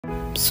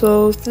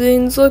So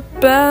things look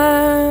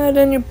bad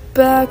and your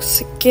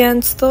back's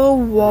against the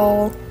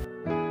wall.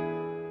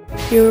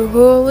 Your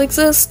whole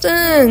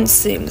existence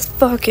seems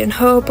fucking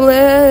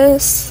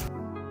hopeless.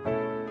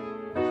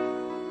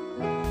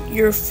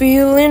 You're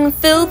feeling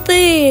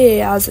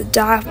filthy as a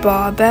dive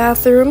bar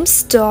bathroom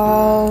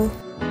stall.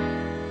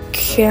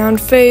 Can't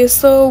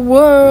face the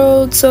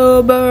world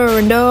sober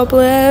and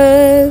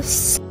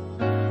hopeless.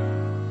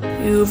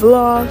 You've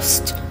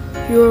lost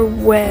your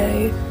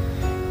way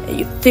and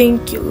you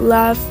think your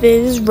life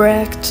is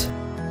wrecked.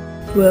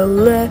 Well,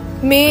 let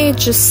me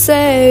just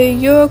say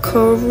you're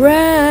correct.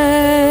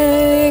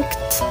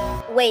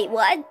 Wait,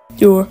 what?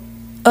 You're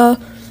a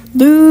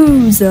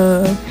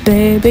loser,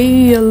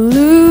 baby, a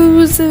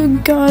loser,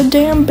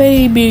 goddamn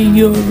baby.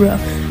 You're a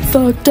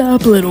fucked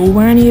up little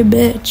whiny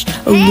bitch,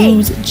 a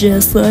loser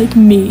just like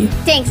me.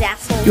 Thanks,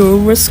 asshole.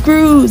 You're a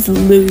screws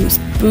loose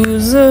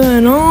boozer,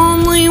 an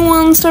only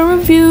one-star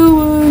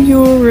reviewer.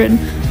 You're in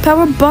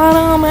power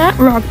bottom at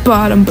rock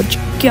bottom, but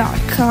you got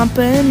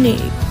company.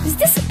 Is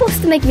this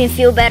supposed to make me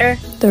feel better?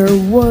 There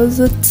was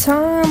a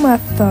time I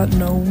thought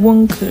no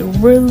one could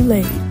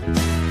relate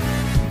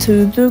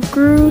to the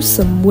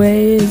gruesome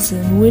ways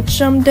in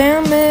which I'm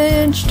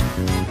damaged.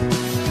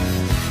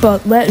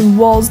 But letting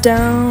walls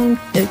down,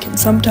 it can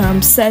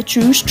sometimes set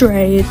you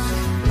straight.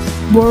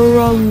 We're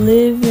all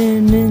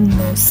living in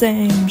the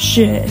same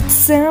shit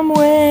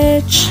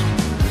sandwich.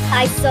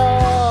 I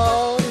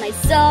sold my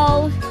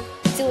soul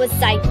to a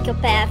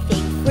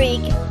psychopathic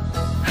freak.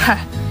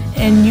 Ha!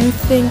 And you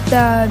think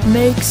that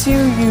makes you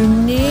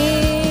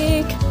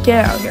unique?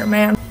 Get out here,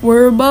 man.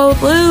 We're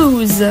both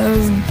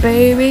losers,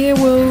 baby.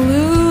 We're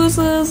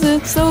losers.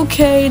 It's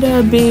okay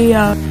to be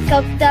a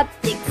coked up,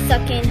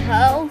 dick-sucking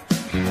hoe.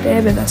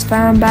 Baby, that's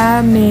fine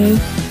by me.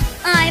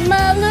 I'm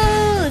a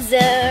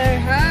loser,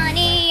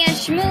 honey, a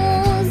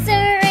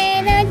schmoozer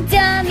and a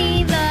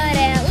dummy, but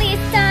at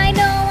least I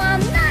know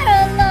I'm not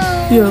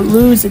alone. You're a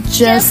loser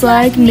just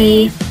like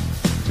me.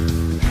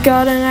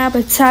 Got an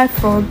appetite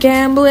for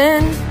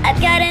gambling.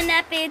 I've got an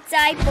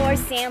appetite for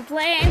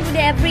sampling with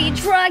every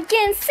drug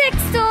and sex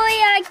toy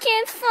I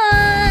can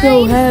find.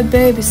 Go ahead,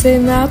 baby,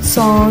 sing that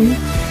song.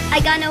 I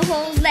got no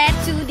holes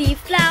left to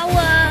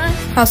deflower.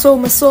 I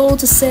sold my soul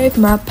to save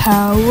my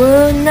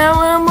power. Now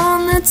I'm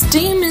on that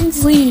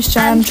demon's leash.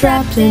 I'm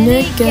trapped and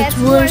it gets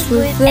worse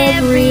with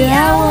every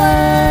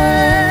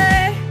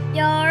hour.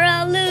 You're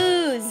a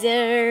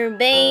loser,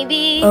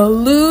 baby. A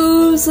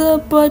loser,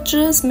 but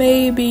just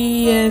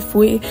maybe if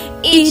we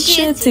eat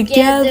shit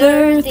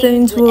together,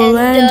 things will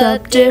end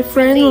up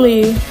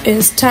differently.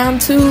 It's time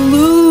to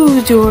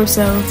lose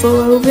yourself,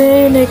 love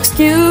and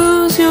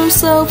excuse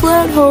yourself,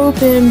 let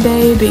hope in,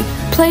 baby.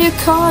 Play a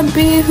card,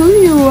 be who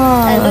you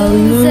are. A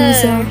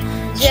loser,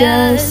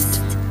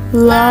 just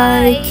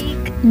like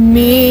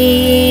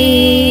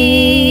me.